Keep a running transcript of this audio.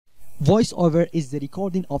Voiceover is the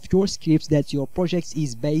recording of your scripts that your project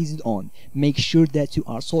is based on. Make sure that you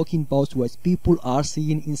are talking about what people are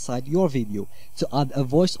seeing inside your video. To add a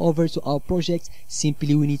voiceover to our project,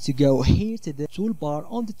 simply we need to go here to the toolbar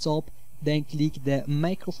on the top, then click the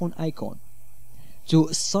microphone icon.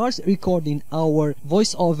 To start recording our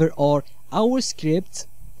voiceover or our script,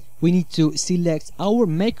 we need to select our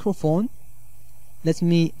microphone. Let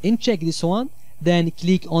me uncheck this one, then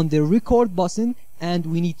click on the record button, and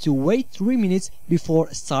we need to wait 3 minutes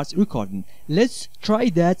before start recording. Let's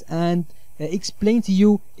try that and explain to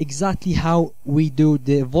you exactly how we do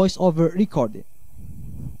the voiceover recording.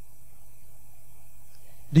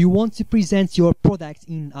 Do you want to present your product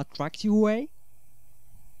in an attractive way?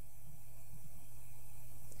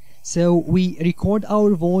 So we record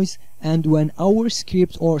our voice, and when our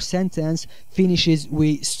script or sentence finishes,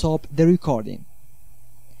 we stop the recording.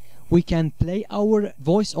 We can play our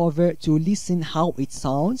voiceover to listen how it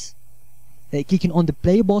sounds, clicking on the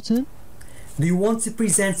play button. Do you want to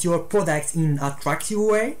present your product in an attractive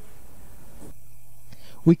way?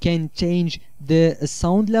 We can change the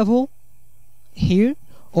sound level here,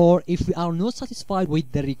 or if we are not satisfied with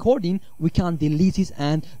the recording, we can delete it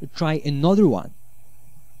and try another one.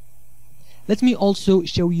 Let me also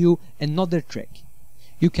show you another trick.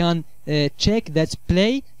 You can check that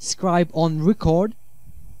play scribe on record,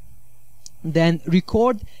 then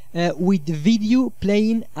record with the video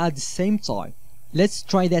playing at the same time. Let's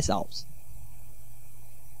try this out.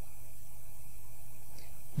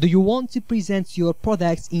 Do you want to present your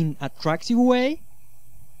products in an attractive way?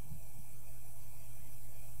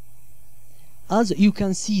 As you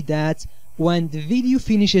can see that when the video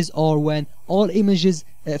finishes, or when all images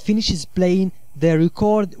finishes playing, the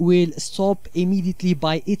record will stop immediately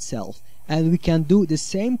by itself. And we can do the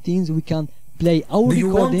same things. We can play our recording. Do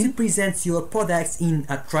you want to present your products in an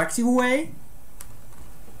attractive way?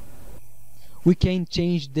 We can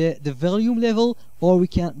change the volume level, or we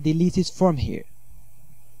can delete it from here.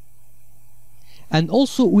 And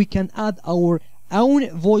also we can add our own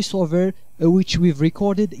voiceover, which we've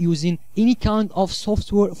recorded using any kind of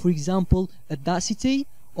software, for example Audacity,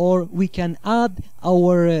 or we can add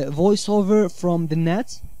our voiceover from the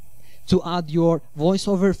net. To add your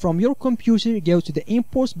voiceover from your computer, go to the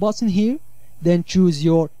import button here, then choose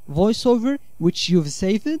your voiceover which you've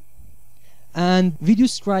saved, and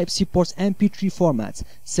Videoscribe supports MP3 formats,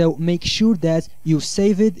 so make sure that you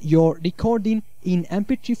saved your recording in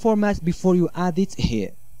MP3 format before you add it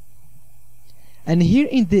here. And here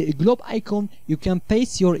in the globe icon you can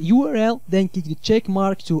paste your URL, then click the check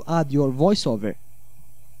mark to add your voiceover.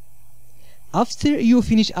 After you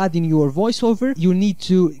finish adding your voiceover, you need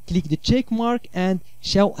to click the check mark and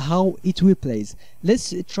show how it will play.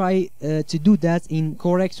 Let's try to do that in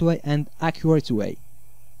correct way and accurate way.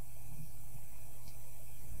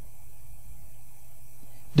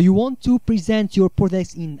 Do you want to present your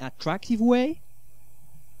products in an attractive way?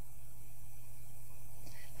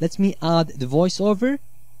 Let me add the voiceover,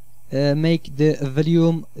 make the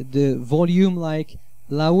volume like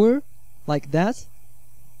lower, like that.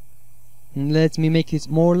 Let me make it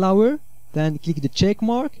more lower, then click the check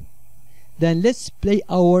mark. Then let's play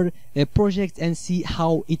our project and see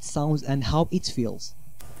how it sounds and how it feels.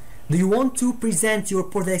 Do you want to present your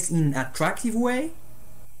products in an attractive way?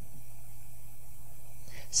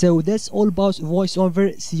 So that's all about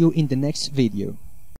voiceover. See you in the next video.